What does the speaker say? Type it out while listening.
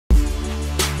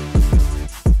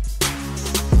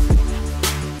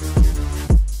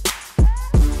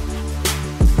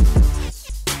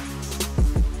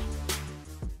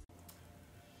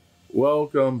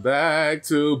Welcome back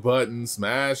to Button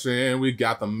Smashing. We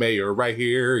got the mayor right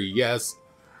here, yes.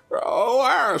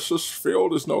 Alas, this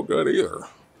field is no good either.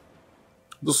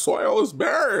 The soil is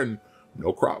barren.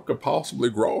 No crop could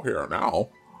possibly grow here now.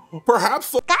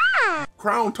 Perhaps the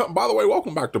Crown Tundra. By the way,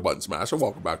 welcome back to Button Smash and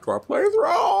welcome back to our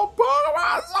playthrough of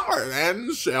Pokemon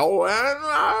and Shell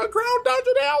and Crown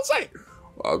Tundra DLC.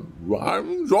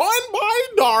 I'm joined by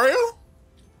Daria.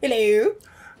 Hello.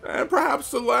 And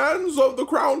perhaps the lands of the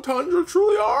Crown Tundra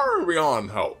truly are beyond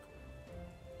hope.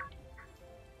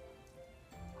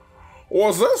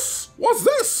 What's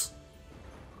this?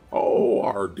 Oh,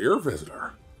 our dear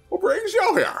visitor. What brings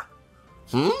you here?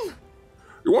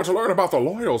 You want to learn about the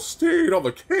loyal steed of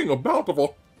the King of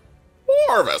Bountiful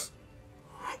Harvest?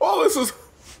 Well, this is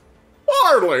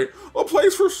hardly a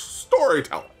place for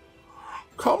storytelling.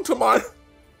 Come to my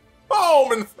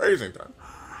home in Phrasington.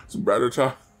 It's better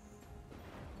to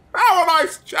have a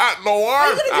nice chat in the warm. Are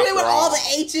you gonna do it with all the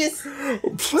H's?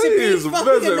 Please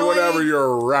visit whenever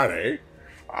you're ready.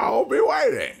 I'll be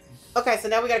waiting. Okay, so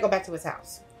now we gotta go back to his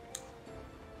house.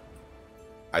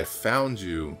 I found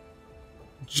you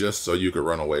just so you could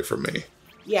run away from me.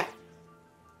 Yeah.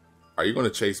 Are you going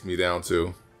to chase me down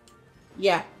too?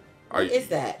 Yeah. What is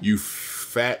that? You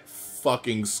fat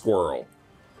fucking squirrel.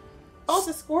 Oh, it's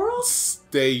a squirrel?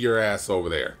 Stay your ass over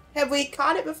there. Have we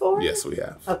caught it before? Yes, we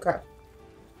have. Okay.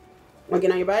 Want to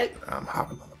get on your bike? I'm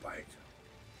hopping on the bike.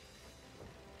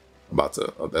 I'm about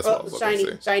to. Oh, that's what I was looking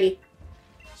to say.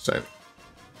 Shiny.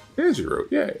 Angie-Root,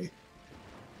 yay.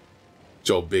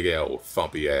 Joe big L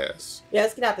thumpy ass. Yeah,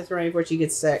 let's get out this rain before she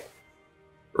gets sick.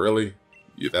 Really?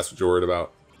 That's what you're worried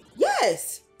about?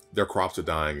 Yes. Their crops are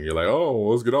dying, and you're like, oh,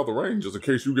 let's get out the rain just in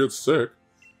case you get sick.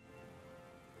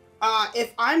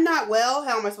 If I'm not well,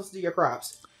 how am I supposed to do your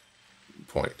crops?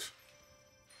 Point.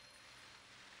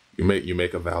 You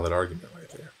make a valid argument right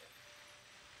there.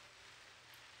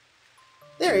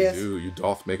 There he is. You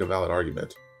doth make a valid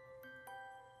argument.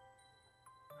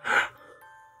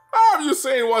 Have you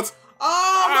seen what's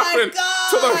happened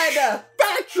to the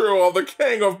statue of the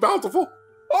King of Bountiful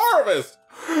Harvest?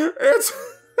 Its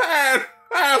head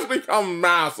has become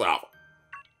massive.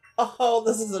 Oh,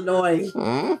 this is annoying.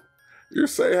 You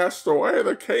say that's the way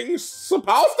the king's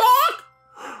supposed to look?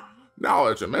 Now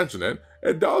that you mention it,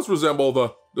 it does resemble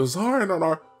the design on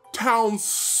our town's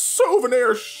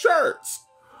souvenir shirts.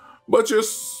 But you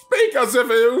speak as if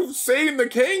you've seen the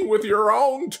king with your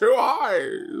own two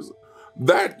eyes.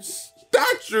 That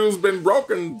statue's been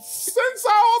broken since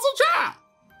I was a child.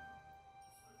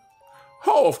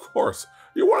 Oh, of course.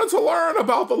 You wanted to learn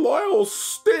about the loyal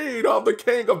steed of the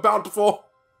King of Bountiful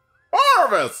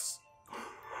Harvest.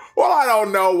 Well, I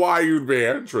don't know why you'd be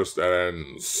interested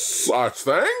in such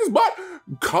things, but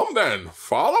come then,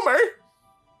 follow me.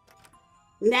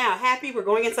 Now, happy we're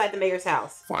going inside the mayor's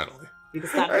house. Finally.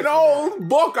 An old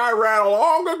book I read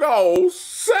long ago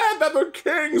said that the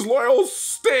king's loyal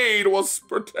steed was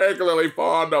particularly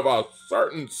fond of a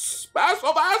certain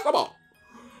special vegetable.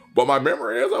 But my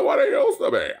memory isn't what it used to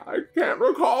be. I can't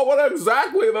recall what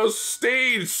exactly the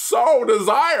steed so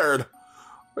desired.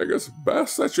 I think it's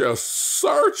best that you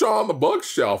search on the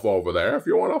bookshelf over there if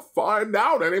you want to find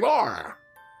out any more.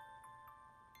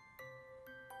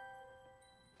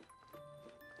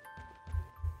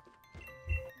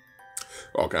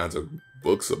 All kinds of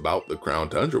books about the Crown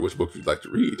Tundra. Which book would you like to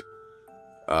read?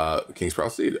 King's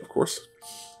Proud Steed, of course.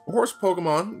 Horse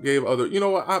Pokemon gave other... You know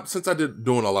what? Since I did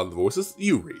doing a lot of the voices,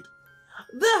 you read.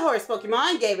 The horse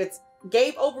Pokemon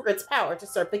gave over its power to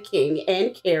serve the king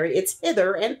and carry its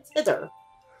hither and thither.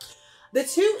 The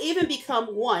two even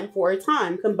become one for a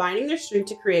time, combining their strength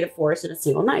to create a forest in a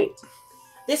single night.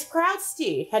 This proud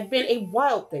steed had been a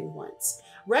wild thing once,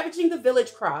 ravaging the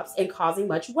village crops and causing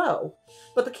much woe.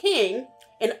 But the king,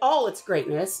 in all its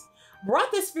greatness,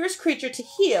 brought this fierce creature to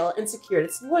heel and secured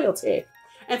its loyalty.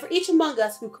 And for each among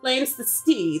us who claims the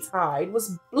steed's hide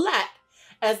was black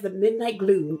as the midnight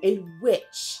gloom in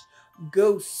which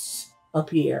ghosts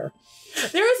appear.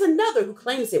 There is another who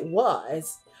claims it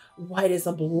was white as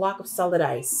a block of solid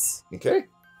ice. Okay.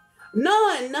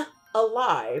 None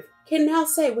alive can now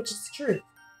say which is true.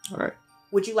 All right.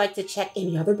 Would you like to check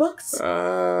any other books?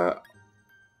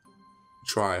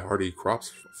 Try hardy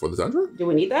crops for the tundra? Do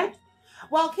we need that?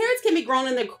 While carrots can be grown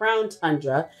in the Crown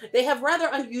Tundra, they have rather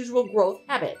unusual growth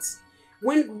habits.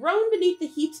 When grown beneath the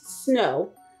heaped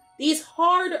snow, these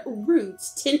hard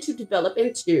roots tend to develop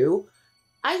into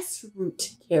ice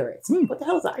root carrots. What the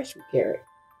hell is an ice root carrot?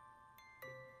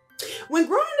 When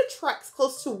grown in the tracks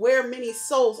close to where many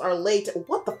souls are laid to,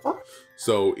 what the fuck?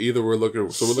 So either we're looking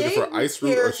for ice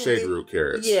root or shade root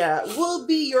carrots. Yeah, will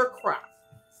be your crop.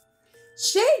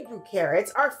 Shade root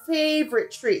carrots are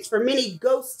favorite treats for many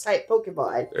ghost-type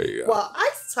Pokemon, There you go. while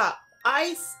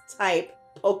ice-type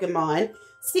Pokemon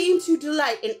seem to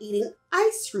delight in eating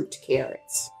ice root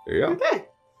carrots. There you go. Okay.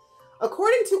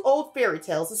 According to old fairy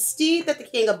tales, the steed that the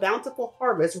king of Bountiful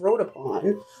Harvest rode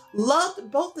upon loved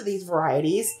both of these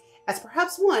varieties as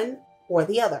perhaps one or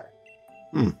the other.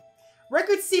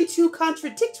 Records seem to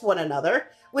contradict one another,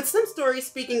 with some stories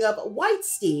speaking of White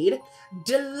Steed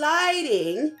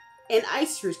delighting in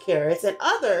ice root carrots and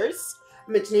others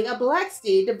mentioning a Black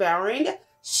Steed devouring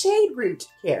shade root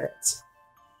carrots.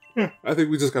 I think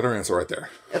we just got our answer right there.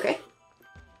 Okay.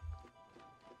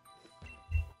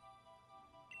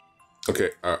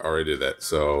 Okay, I already did that.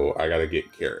 So I gotta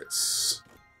get carrots.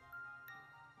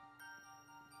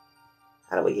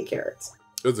 How do we get carrots?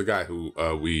 There's a guy who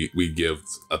we give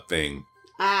a thing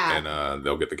and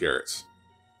they'll get the carrots.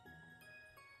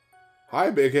 Hi,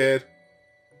 big head.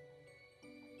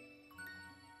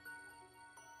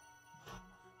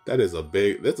 That's a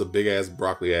big ass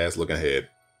broccoli ass looking head.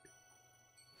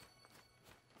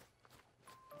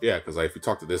 Yeah, because like, if you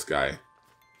talk to this guy,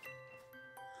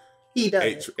 he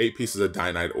does eight pieces of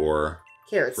Dynite ore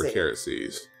carrot for seed. carrot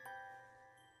seeds.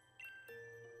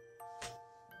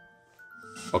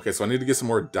 Okay, so I need to get some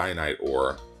more Dynite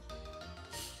ore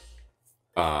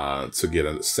to get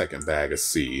a second bag of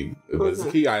seed. It's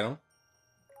a key item.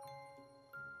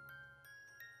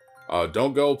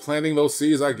 Don't go planting those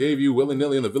seeds I gave you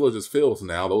willy-nilly in the village's fields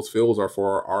now. Those fields are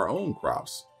for our own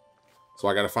crops. So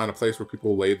I gotta find a place where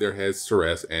people laid their heads to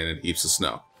rest and in heaps of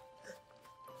snow.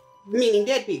 Meaning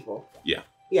dead people. Yeah.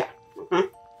 Yeah.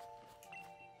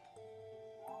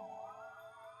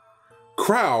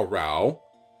 Crown.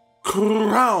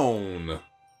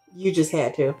 You just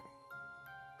had to.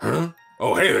 Huh?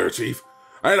 Oh, hey there, Chief.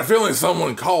 I had a feeling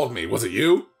someone called me. Was it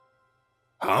you?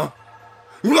 Huh?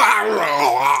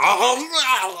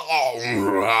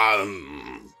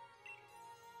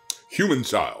 Human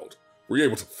child. Were you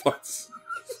able to fight?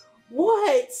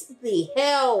 What the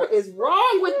hell is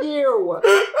wrong with you?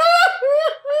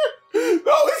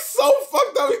 No, it's so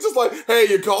fucked up. He's just like, hey,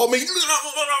 you called me?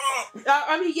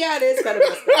 I mean, yeah, it is kind of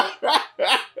messed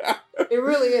up. It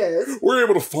really is. We're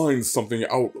able to find something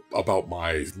out about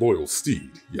my loyal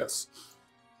steed. Yes.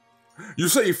 You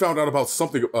say you found out about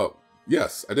something.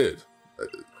 Yes, I did.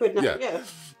 Could not. Yeah. Yeah.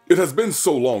 It has been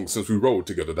so long since we rode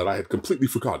together that I had completely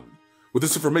forgotten. With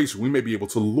this information, we may be able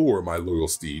to lure my loyal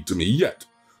steed to me yet.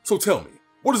 So tell me,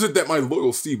 what is it that my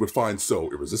loyal steed would find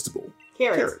so irresistible?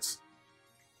 Carrots.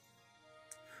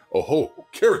 Oh ho,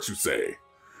 carrots you say?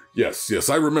 Yes,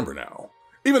 I remember now.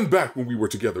 Even back when we were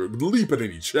together, it would leap at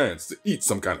any chance to eat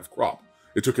some kind of crop.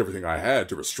 It took everything I had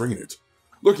to restrain it.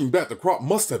 Looking back, the crop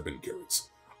must have been carrots.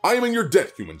 I am in your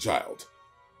debt, human child.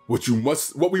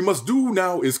 What we must do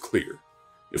now is clear.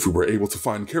 If we were able to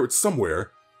find carrots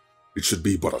somewhere, it should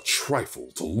be but a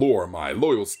trifle to lure my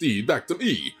loyal steed back to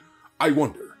me. I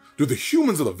wonder, do the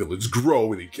humans of the village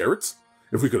grow any carrots?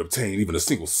 If we could obtain even a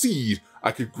single seed,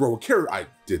 I could grow a carrot. I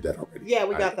did that already. Yeah,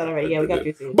 we got that already. Yeah, we got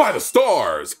your seeds. By the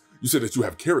stars! You said that you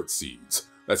have carrot seeds.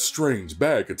 That strange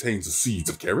bag contains the seeds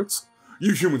of carrots?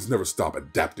 You humans never stop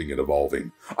adapting and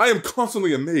evolving. I am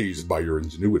constantly amazed by your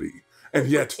ingenuity. And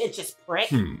yet, Pretentious prick.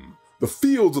 the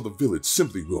fields of the village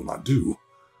simply will not do.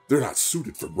 They're not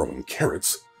suited for growing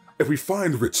carrots. If we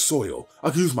find rich soil,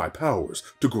 I'll use my powers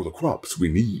to grow the crops we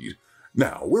need.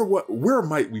 Now, where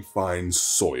might we find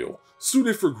soil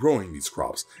suited for growing these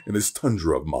crops in this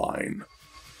tundra of mine?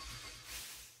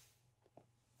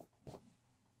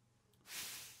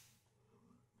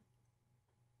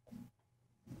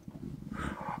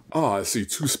 I see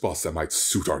two spots that might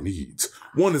suit our needs.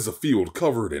 One is a field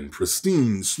covered in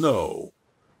pristine snow.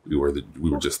 We were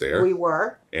just there. We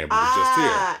were. And we were just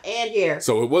here. And here.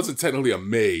 So it wasn't technically a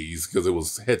maze because it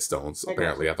was headstones.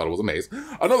 Apparently, I thought it was a maze.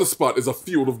 Another spot is a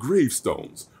field of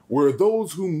gravestones where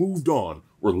those who moved on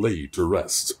were laid to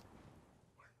rest.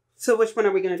 So which one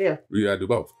are we going to do? We gotta do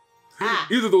both.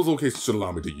 Either of those locations should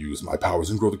allow me to use my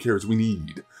powers and grow the carrots we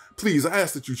need. Please, I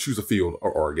ask that you choose a field,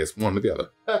 or I guess one or the other.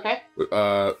 Okay.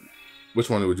 Which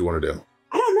one would you want to do?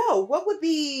 I don't know. What would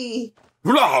be...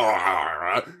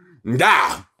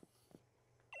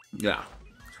 Yeah.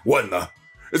 What in the?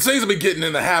 It seems to be getting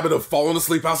in the habit of falling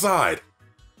asleep outside.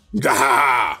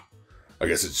 I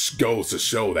guess it goes to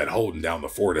show that holding down the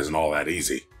fort isn't all that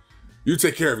easy. You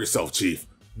take care of yourself, Chief.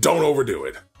 Don't overdo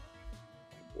it.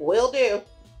 Will do.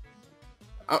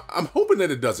 I'm hoping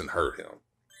that it doesn't hurt him.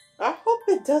 I hope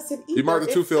it doesn't either. You marked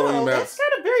the two field on your maps. That's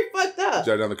kind of very fucked up?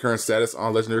 Jot down the current status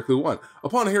on Legendary Clue 1.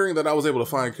 Upon hearing that I was able to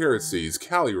find carrot seeds,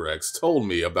 Calyrex told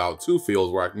me about 2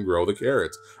 fields where I can grow the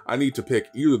carrots. I need to pick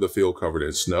either the field covered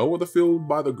in snow or the field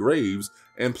by the graves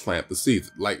and plant the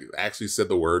seeds. Like, actually said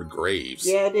the word graves.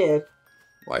 Yeah, it did.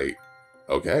 Like,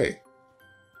 okay.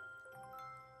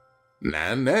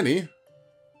 Nanny.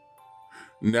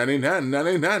 Nanny nan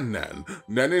nanny nan nan.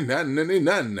 Nanny nan nanny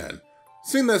nan nan.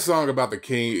 Sing that song about the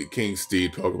King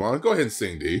Steed Pokemon. Go ahead and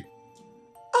sing, D.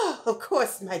 Oh, of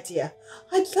course, my dear.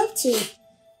 I'd love to.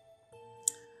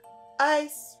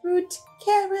 Ice root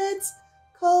carrots,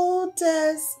 cold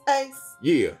as ice.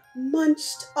 Yeah.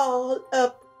 Munched all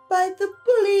up by the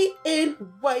bully in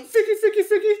white.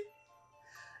 Ficky.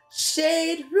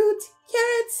 Shade root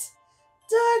carrots,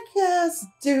 dark as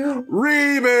doom.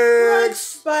 Remix!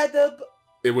 Crunched by the...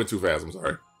 It went too fast, I'm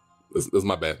sorry. This is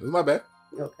my bad.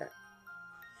 Okay.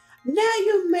 Now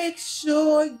you make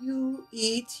sure you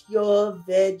eat your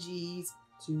veggies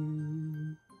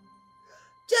too.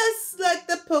 Just like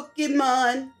the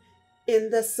Pokemon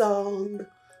in the song.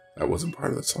 That wasn't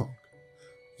part of the song.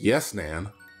 Yes,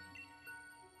 Nan.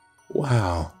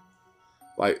 Wow.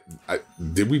 Like,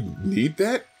 did we need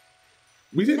that?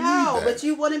 We didn't need that. No, but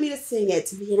you wanted me to sing it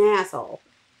to be an asshole.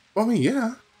 I mean,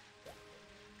 yeah.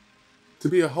 To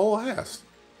be a whole ass.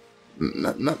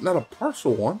 Not a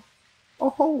partial one. A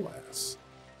whole ass.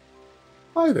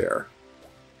 Hi there.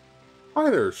 Hi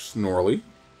there, Snorly.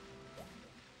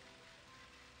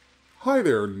 Hi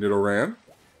there, Nidoran.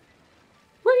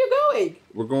 Where are you going?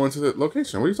 We're going to the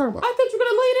location. What are you talking about? I thought you were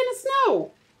going to lay it in the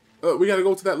snow. We gotta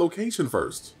go to that location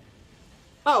first.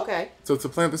 Oh, okay. So to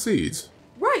plant the seeds.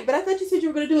 Right, but I thought you said you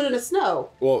were going to do it in the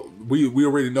snow. Well, we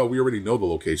already know the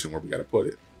location where we gotta put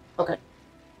it. Okay.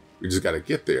 We just gotta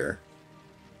get there.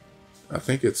 I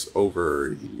think it's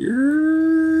over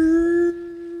here.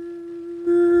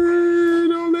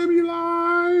 Don't let me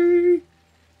lie.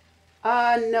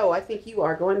 No, I think you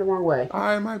are going the wrong way.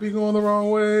 I might be going the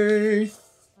wrong way.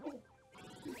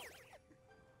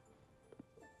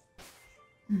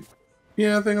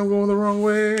 Yeah, I think I'm going the wrong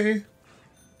way.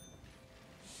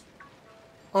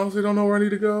 Honestly, don't know where I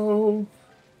need to go.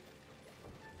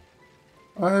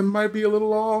 I might be a little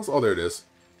lost. Oh, there it is.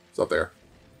 It's up there.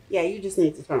 Yeah, you just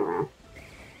need to turn around.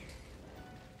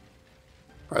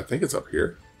 I think it's up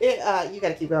here. You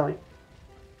gotta keep going.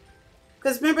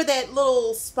 Because remember that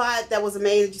little spot that was a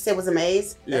maze that you said was a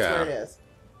maze? That's Yeah. where it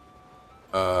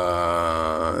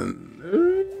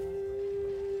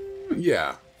is.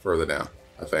 Yeah, further down,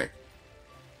 I think.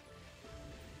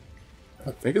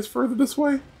 I think it's further this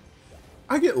way.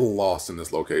 I get lost in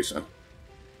this location.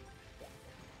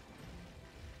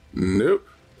 Nope.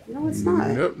 No, it's not.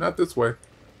 Nope, not this way.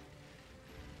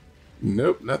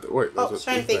 Nope, not the wait. Oh,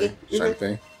 shiny thingy. Shiny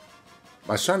thing.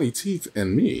 My shiny teeth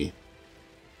and me.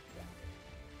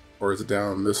 Or is it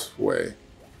down this way?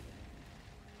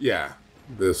 Yeah,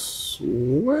 this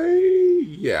way.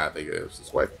 Yeah, I think it is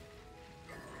this way.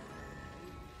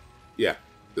 Yeah,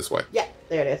 this way. Yeah,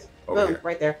 there it is. Over Boom, here.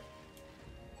 right there.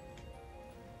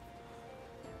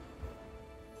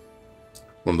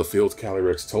 One of the fields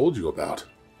Calyrex told you about.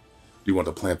 Do you want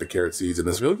to plant the carrot seeds in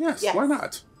this field? Yes, Yes. why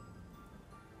not?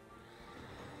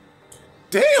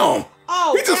 Damn!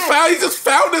 Oh, He just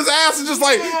found his ass and just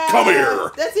like, come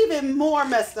here! That's even more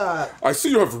messed up. I see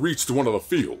you have reached one of the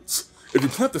fields. If you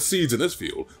plant the seeds in this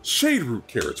field, shade root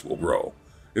carrots will grow.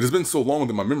 It has been so long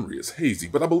that my memory is hazy,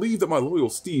 but I believe that my loyal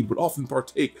steed would often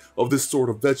partake of this sort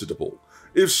of vegetable.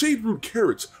 If shade root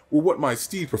carrots were what my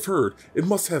steed preferred, it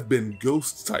must have been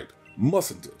ghost type,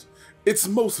 mustn't it? It's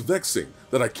most vexing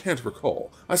that I can't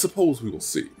recall. I suppose we will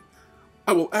see.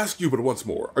 I will ask you but once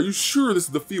more, are you sure this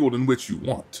is the field in which you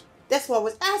want? That's what I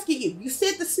was asking you. You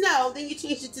said the snow, then you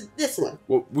changed it to this one.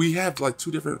 Well, we have like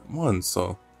 2 different ones,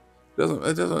 so it doesn't.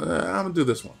 I'm gonna do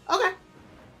this one. Okay.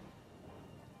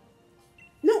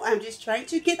 No, I'm just trying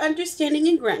to get understanding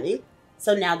and grounding.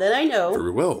 So now that I know.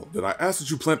 Very well. Then I ask that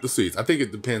you plant the seeds. I think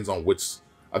it depends on which.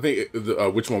 I think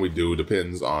which one we do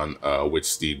depends on which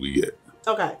steed we get.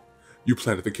 Okay. You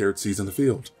planted the carrot seeds in the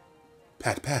field.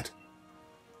 Pat, pat.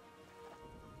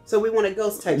 So we want a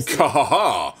ghost type seed. Ha ha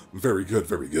ha! Very good,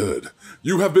 very good.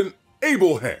 You have been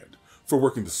able hand for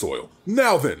working the soil.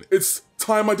 Now then, it's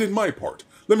time I did my part.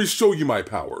 Let me show you my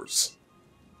powers.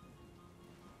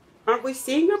 Aren't we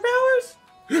seeing your powers?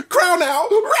 Crown owl!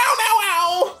 Crown owl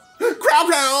owl!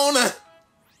 Crown!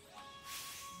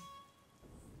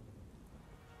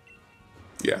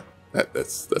 Yeah,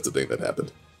 that's the thing that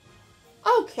happened.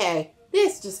 Okay,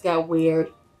 this just got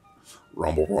weird.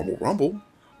 Rumble, rumble, rumble.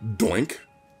 Doink.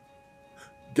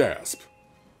 Gasp.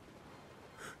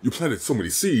 You planted so many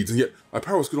seeds, and yet my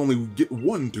powers could only get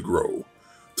one to grow.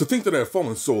 To think that I have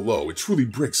fallen so low, it truly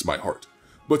breaks my heart.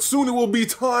 But soon it will be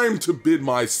time to bid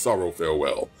my sorrow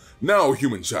farewell. Now,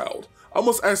 human child, I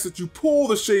must ask that you pull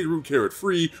the shade root carrot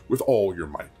free with all your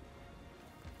might.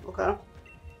 Okay.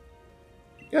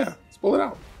 Yeah, let's pull it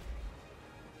out.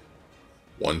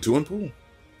 1, 2, and pull.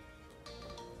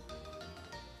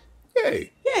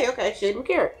 Yay. Yay, okay, shade root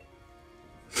carrot.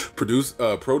 Produce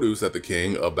that the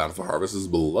king of Bountiful Harvest's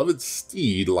beloved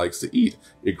steed likes to eat.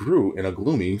 It grew in a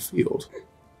gloomy field.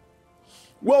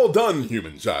 Well done,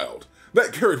 human child.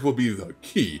 That carrot will be the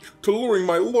key to luring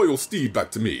my loyal steed back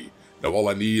to me. Now all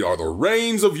I need are the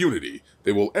reins of unity.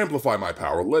 They will amplify my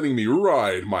power, letting me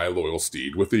ride my loyal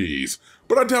steed with ease.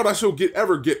 But I doubt I shall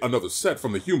ever get another set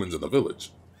from the humans in the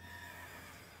village.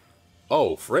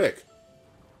 Oh, frick.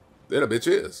 There the bitch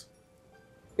is.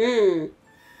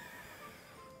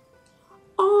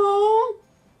 Oh.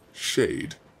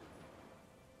 Shade.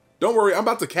 Don't worry, I'm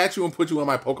about to catch you and put you in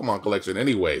my Pokemon collection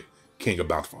anyway, King of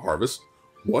Bountiful Harvest.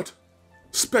 What?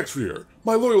 Spectrier,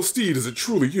 my loyal steed, is it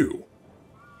truly you?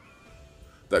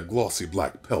 That glossy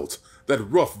black pelt, that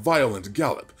rough, violent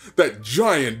gallop, that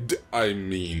giant,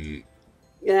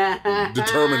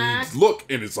 determined look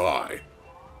in his eye.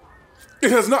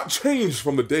 It has not changed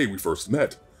from the day we first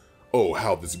met. Oh,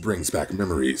 how this brings back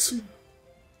memories.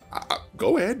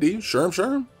 Go ahead, D.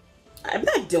 Sherm. I'm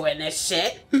not doing this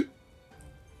shit. You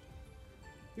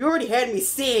already had me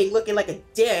seeing looking like a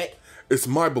dick. It's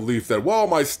my belief that while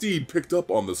my steed picked up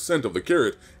on the scent of the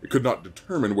carrot, it could not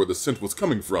determine where the scent was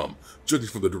coming from. Judging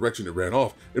from the direction it ran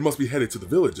off, it must be headed to the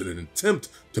village in an attempt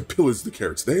to pillage the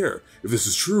carrots there. If this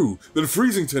is true, then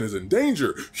Freezington is in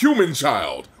danger. Human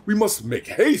child, we must make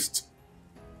haste.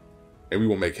 And we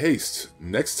will make haste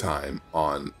next time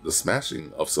on the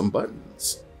smashing of some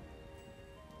buttons.